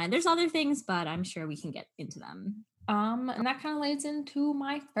came to mind. There's other things, but I'm sure we can get into them. And that kind of leads into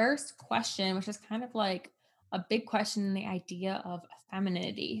my first question, which is kind of like a big question in the idea of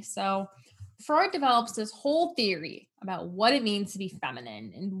femininity. So Freud develops this whole theory about what it means to be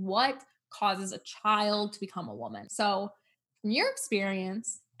feminine and what causes a child to become a woman. So from your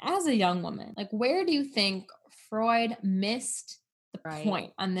experience as a young woman, like where do you think Freud missed the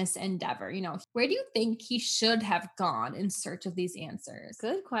point on this endeavor? You know, where do you think he should have gone in search of these answers?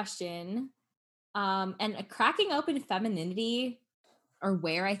 Good question. And cracking open femininity, or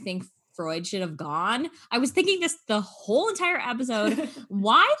where I think Freud should have gone. I was thinking this the whole entire episode.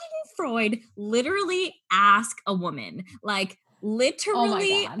 Why didn't Freud literally ask a woman? Like,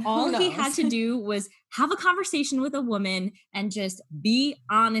 Literally, God. all Who he knows? had to do was have a conversation with a woman and just be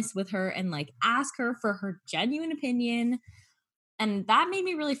honest with her and like ask her for her genuine opinion. And that made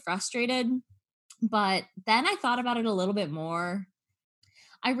me really frustrated. But then I thought about it a little bit more.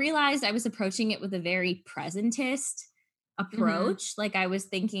 I realized I was approaching it with a very presentist approach. Like I was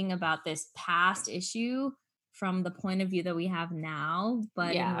thinking about this past issue from the point of view that we have now.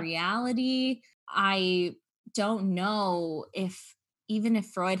 But in Yeah. reality, I don't know if even if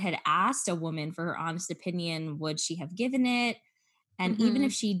Freud had asked a woman for her honest opinion, would she have given it? And even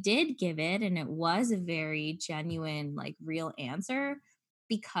if she did give it and it was a very genuine, like real answer,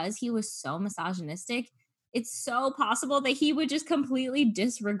 because he was so misogynistic, it's so possible that he would just completely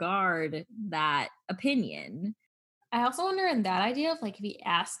disregard that opinion. I also wonder in that idea of like if he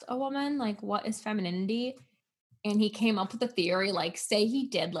asked a woman like what is femininity and he came up with a theory, like say he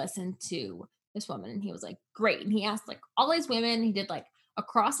did listen to this woman and he was like, great. And he asked like all these women, he did like a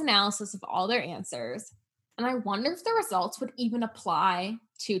cross analysis of all their answers. And I wonder if the results would even apply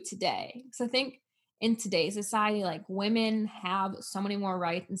to today. Because I think in today's society, like women have so many more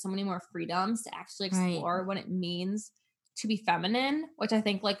rights and so many more freedoms to actually Right. explore what it means to be feminine, which I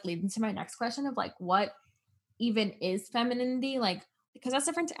think like leads into my next question of like what even is femininity, like because that's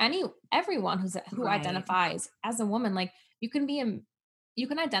different to everyone who Right. identifies as a woman. Like you can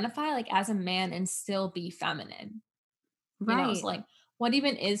identify like as a man and still be feminine, so Right. like what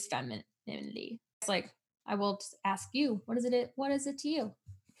even is femininity? It's like I will just ask you, what is it to you?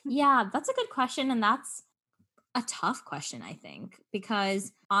 Yeah, that's a good question. And that's a tough question, I think,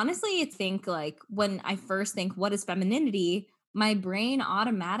 because honestly, I think like when I first think, what is femininity? My brain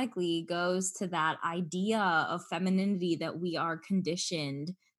automatically goes to that idea of femininity that we are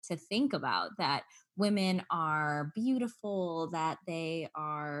conditioned to think about, that women are beautiful, that they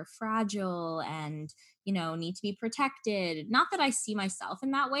are fragile and, need to be protected. Not that I see myself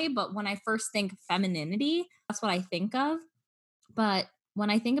in that way, but when I first think femininity, that's what I think of. But when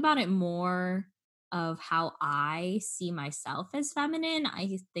I think about it more of how I see myself as feminine,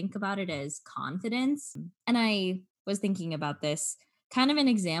 I think about it as confidence. And I was thinking about this kind of an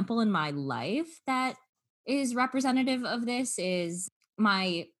example in my life that is representative of this is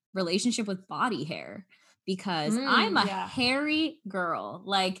my relationship with body hair because I'm a Yeah. hairy girl.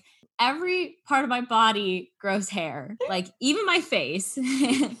 Like every part of my body grows hair, like even my face.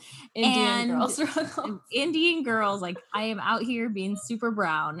 Indian girl And struggle. Indian girls, like I am out here being super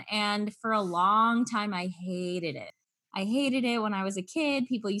brown. And for a long time, I hated it. I hated it when I was a kid.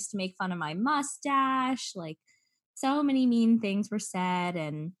 People used to make fun of my mustache. Like so many mean things were said.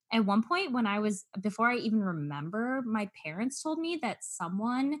 And at one point, before I even remember, my parents told me that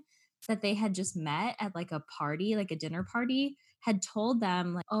someone that they had just met at like a party, like a dinner party, had told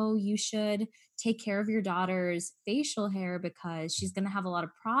them, like, oh, you should take care of your daughter's facial hair because she's going to have a lot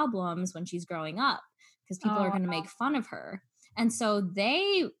of problems when she's growing up because people are Oh, going to make fun of her. And so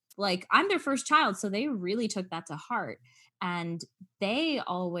I'm their first child. So they really took that to heart. And they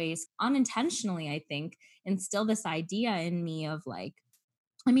always unintentionally, I think, instill this idea in me of like,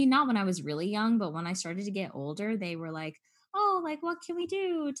 I mean, not when I was really young, but when I started to get older, they were like, oh, like, what can we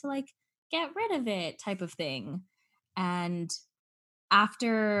do to like get rid of it type of thing. And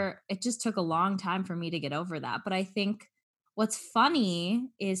after it just took a long time for me to get over that. But I think what's funny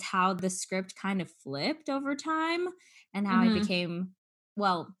is how the script kind of flipped over time and how I became,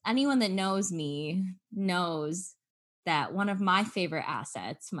 well, anyone that knows me knows that one of my favorite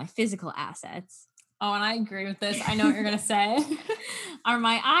assets, my physical assets, oh, and I agree with this. I know what you're gonna say. are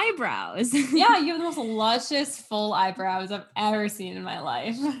my eyebrows. Yeah, you have the most luscious full eyebrows I've ever seen in my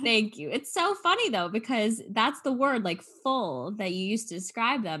life. Thank you. It's so funny though, because that's the word like full that you used to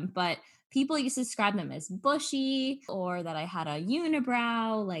describe them, but people used to describe them as bushy or that I had a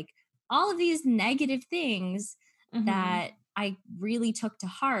unibrow, like all of these negative things that I really took to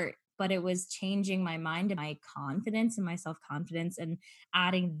heart. But it was changing my mind and my confidence and my self confidence and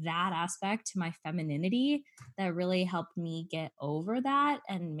adding that aspect to my femininity that really helped me get over that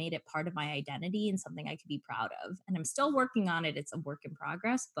and made it part of my identity and something I could be proud of. And I'm still working on it. It's a work in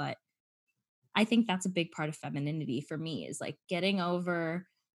progress, but I think that's a big part of femininity for me is like getting over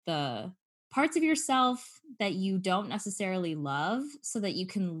the parts of yourself that you don't necessarily love so that you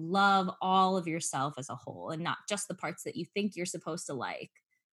can love all of yourself as a whole and not just the parts that you think you're supposed to like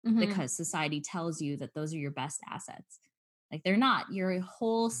because society tells you that those are your best assets. Like they're not. Your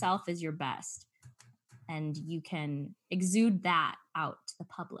whole self is your best and you can exude that out to the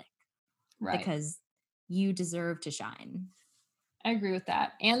public Right. because you deserve to shine. I agree with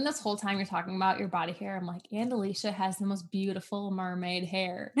that. And this whole time you're talking about your body hair, I'm like, and Alicia has the most beautiful mermaid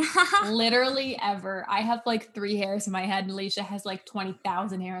hair. Literally ever. I have like 3 hairs in my head, and Alicia has like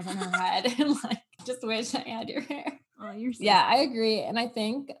 20,000 hairs on her head. And like, just wish I had your hair. Oh, you're so Yeah, I agree. And I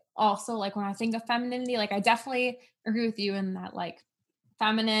think also, like, when I think of femininity, like, I definitely agree with you in that, like,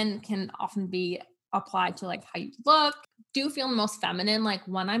 feminine can often be applied to like how you look. Do feel most feminine, like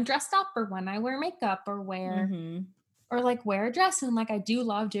when I'm dressed up or when I wear makeup or wear a dress. And like, I do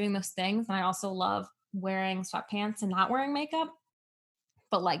love doing those things. And I also love wearing sweatpants and not wearing makeup.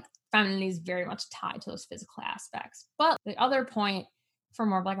 But like, femininity is very much tied to those physical aspects. But the other point, for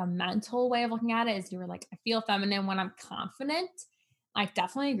more of like a mental way of looking at it, is you were like, I feel feminine when I'm confident. I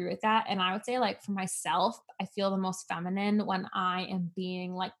definitely agree with that. And I would say, like, for myself, I feel the most feminine when I am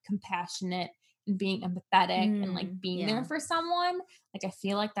being like compassionate and being empathetic and like being there Yeah. for someone. Like, I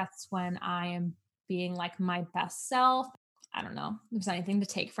feel like that's when I am being like my best self. I don't know if there's anything to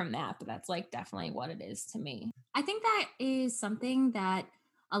take from that, but that's like definitely what it is to me. I think that is something that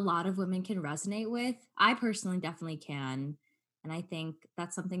a lot of women can resonate with. I personally definitely can. And I think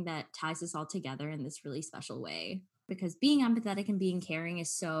that's something that ties us all together in this really special way because being empathetic and being caring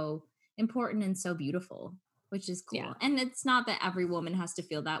is so important and so beautiful, which is Yeah. cool. And it's not that every woman has to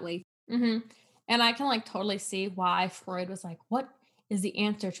feel that way. hmm And I can like totally see why Freud was like, what is the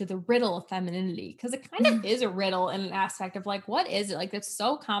answer to the riddle of femininity? Because it kind of is a riddle in an aspect of like, what is it? Like, it's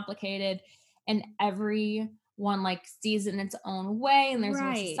so complicated and everyone like sees it in its own way. And there's the way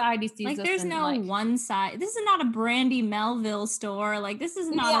Right. society sees Like this. there's And no like, one size. This is not a Brandy Melville store. Like this is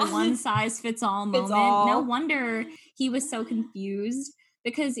not a yeah, one size fits all it's moment. No all wonder he was so confused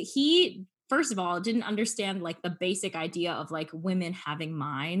because he first of all didn't understand like the basic idea of like women having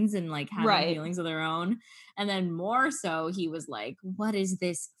minds and like having right. feelings of their own. And then more so he was like, what is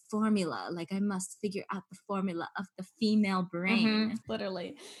this formula? Like I must figure out the formula of the female brain.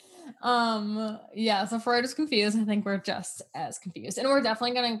 Literally. Yeah, so Freud is confused. I think we're just as confused. And we're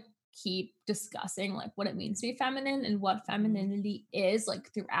definitely gonna keep discussing like what it means to be feminine and what Mhm. femininity is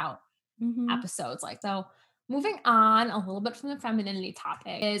like throughout Mhm. episodes. Like, so moving on a little bit from the femininity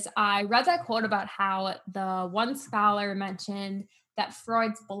topic is I read that quote about how the one scholar mentioned that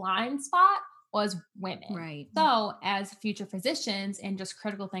Freud's blind spot was women. Right. So as future physicians and just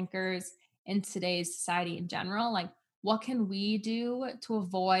critical thinkers in today's society in general, like, what can we do to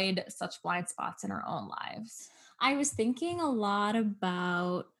avoid such blind spots in our own lives? I was thinking a lot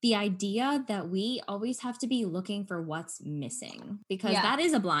about the idea that we always have to be looking for what's missing because Yeah. that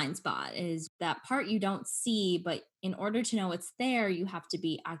is a blind spot, is that part you don't see, but in order to know it's there, you have to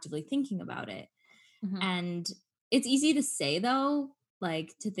be actively thinking about it. Mhm. And it's easy to say though,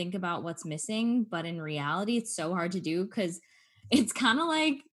 like to think about what's missing, but in reality, it's so hard to do because it's kind of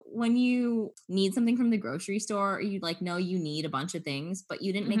like when you need something from the grocery store, or you like know you need a bunch of things, but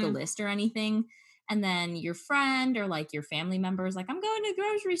you didn't make a Mhm. list or anything. And then your friend or like your family member is like, I'm going to the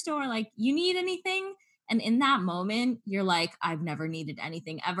grocery store. Like, you need anything? And in that moment, you're like, I've never needed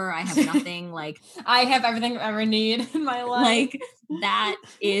anything ever. I have nothing. I have everything I ever need in my life. Like that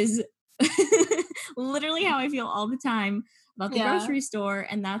is literally how I feel all the time about the Yeah. grocery store.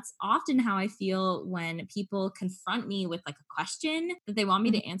 And that's often how I feel when people confront me with like a question that they want me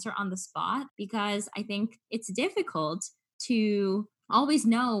Mhm. to answer on the spot, because I think it's difficult to always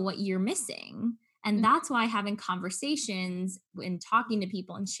know what you're missing. And Mhm. that's why having conversations and talking to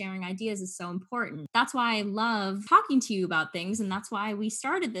people and sharing ideas is so important. That's why I love talking to you about things. And that's why we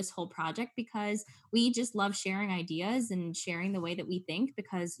started this whole project, because we just love sharing ideas and sharing the way that we think,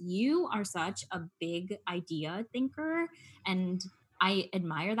 because you are such a big idea thinker. And I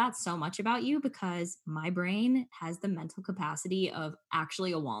admire that so much about you because my brain has the mental capacity of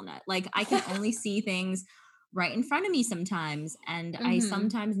actually a walnut. Like I can only see things right in front of me sometimes. And I Mhm.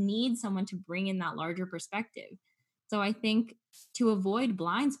 sometimes need someone to bring in that larger perspective. So I think to avoid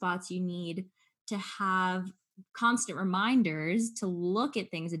blind spots, you need to have constant reminders to look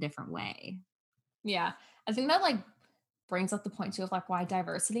at things a different way. Yeah. I think that like brings up the point too of like why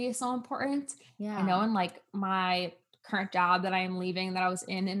diversity is so important. I Yeah. know in like my current job that I am leaving that I was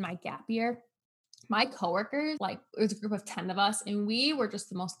in my gap year, my coworkers, like it was a group of 10 of us, and we were just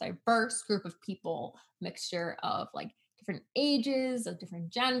the most diverse group of people, mixture of like different ages, of different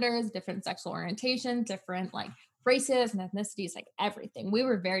genders, different sexual orientation, different like races and ethnicities, like everything. We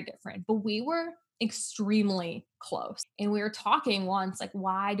were very different, but we were extremely close. And we were talking once, like,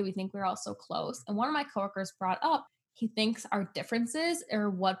 why do we think we're all so close? And one of my coworkers brought up, he thinks our differences are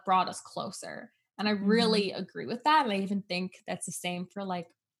what brought us closer. And I Mhm. really agree with that. And I even think that's the same for like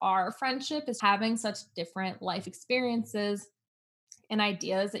our friendship, is having such different life experiences and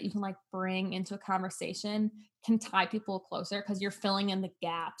ideas that you can like bring into a conversation can tie people closer because you're filling in the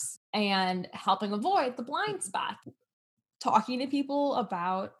gaps and helping avoid the blind spot. Talking to people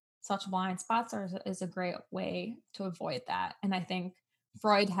about such blind spots is a great way to avoid that. And I think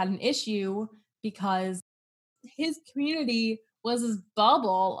Freud had an issue because his community was this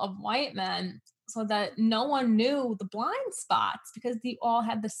bubble of white men so that no one knew the blind spots because they all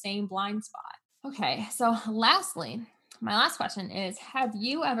had the same blind spot. Okay, so lastly, my last question is, have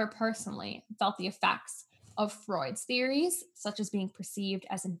you ever personally felt the effects of Freud's theories, such as being perceived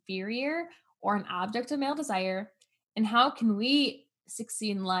as inferior or an object of male desire? And how can we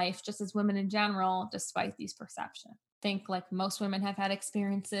succeed in life just as women in general, despite these perceptions? I think like most women have had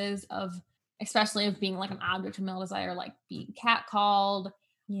experiences of, especially of being like an object of male desire, like being catcalled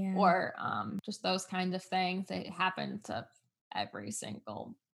or just those kinds of things that happen to every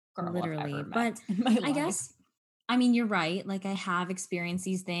single girl I've literally. ever But met in my I life. guess, I mean, you're right. Like, I have experienced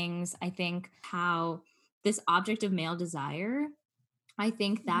these things. I think how this object of male desire, I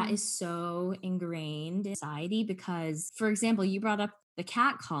think that Mhm. is so ingrained in society because, for example, you brought up the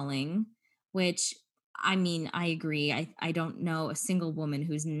cat calling, which, I mean, I agree. I don't know a single woman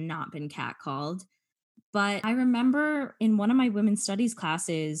who's not been catcalled. But I remember in one of my women's studies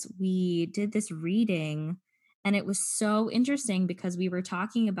classes, we did this reading, and it was so interesting because we were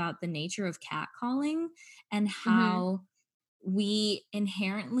talking about the nature of catcalling and Mhm. how we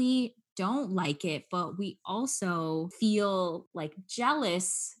inherently don't like it, but we also feel like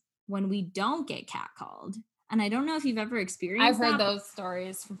jealous when we don't get catcalled. And I don't know if you've ever I've experienced heard that. those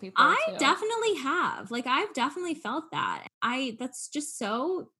stories from people I too. definitely have. Like, I've definitely felt that. That's just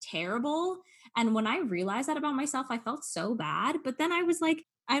so terrible. And when I realized that about myself, I felt so bad. But then I was like,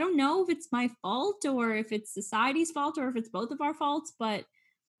 I don't know if it's my fault or if it's society's fault or if it's both of our faults. But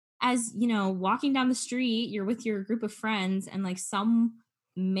as you know, walking down the street, you're with your group of friends, and like some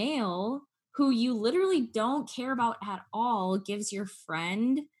male who you literally don't care about at all gives your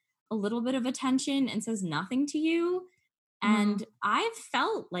friend a little bit of attention and says nothing to you, Mhm. and I've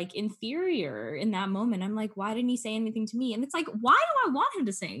felt like inferior in that moment. I'm like, why didn't he say anything to me? And it's like, why do I want him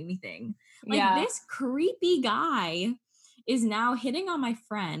to say anything? Like, Yeah. this creepy guy is now hitting on my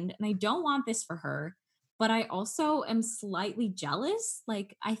friend, and I don't want this for her, but I also am slightly jealous.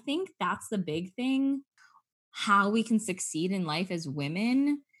 Like, I think that's the big thing. How we can succeed in life as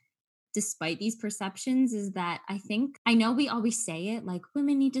women despite these perceptions is that I know we always say it like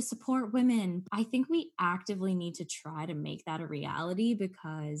women need to support women. I think we actively need to try to make that a reality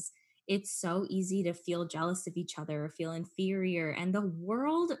because it's so easy to feel jealous of each other, feel inferior, and the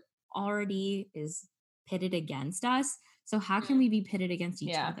world already is pitted against us. So, how can Mhm. we be pitted against each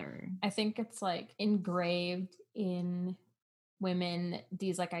Yeah. other? I think it's like engraved in women,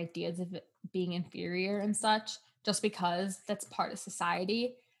 these like ideas of being inferior and such, just because that's part of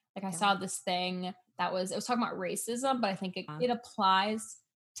society. Like I Yeah. saw this thing it was talking about racism, but I think it applies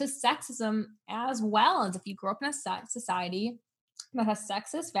to sexism as well. As if you grow up in a society that has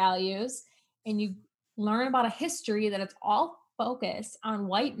sexist values and you learn about a history that it's all focused on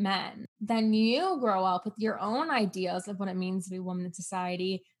white men, then you grow up with your own ideas of what it means to be a woman in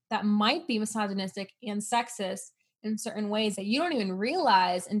society that might be misogynistic and sexist in certain ways that you don't even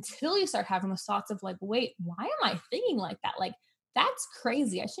realize until you start having those thoughts of like, wait, why am I thinking like that? Like, that's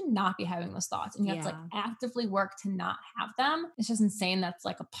crazy. I should not be having those thoughts. And you have to like Yeah. actively work to not have them. It's just insane. That's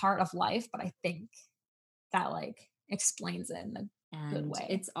like a part of life. But I think that like explains it in a good And way.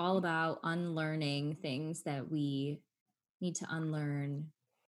 it's all about unlearning things that we need to unlearn.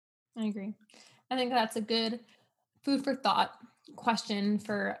 I agree. I think that's a good food for thought question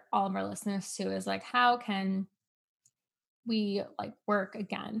for all of our listeners too, is like, how can we like work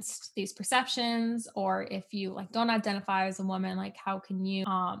against these perceptions? Or if you like don't identify as a woman, like how can you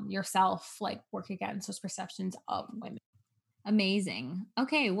yourself like work against those perceptions of women? Amazing.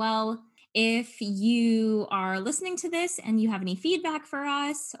 Okay, well, if you are listening to this and you have any feedback for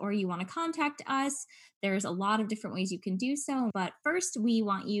us or you want to contact us, there's a lot of different ways you can do so. But first, we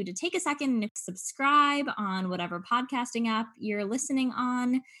want you to take a second and subscribe on whatever podcasting app you're listening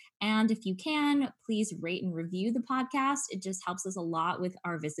on. And if you can, please rate and review the podcast. It just helps us a lot with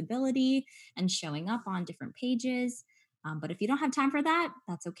our visibility and showing up on different pages. But if you don't have time for that,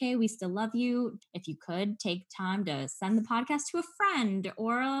 that's okay. We still love you. If you could take time to send the podcast to a friend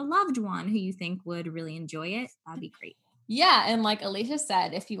or a loved one who you think would really enjoy it, that'd be great. Yeah. And like Alicia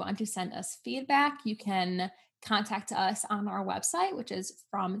said, if you want to send us feedback, you can contact us on our website, which is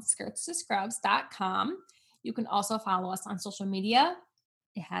from skirtstoscrubs.com. You can also follow us on social media.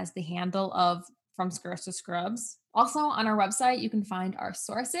 It has the handle of From Skirts to Scrubs. Also on our website, you can find our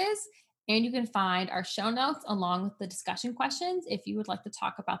sources And you can find our show notes along with the discussion questions if you would like to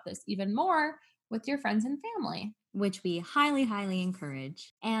talk about this even more with your friends and family. Which we highly, highly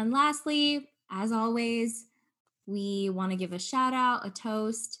encourage. And lastly, as always, we want to give a shout out, a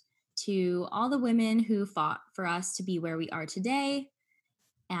toast to all the women who fought for us to be where we are today.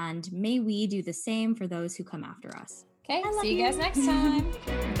 And may we do the same for those who come after us. Okay, see you guys next time.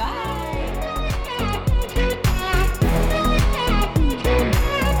 Bye.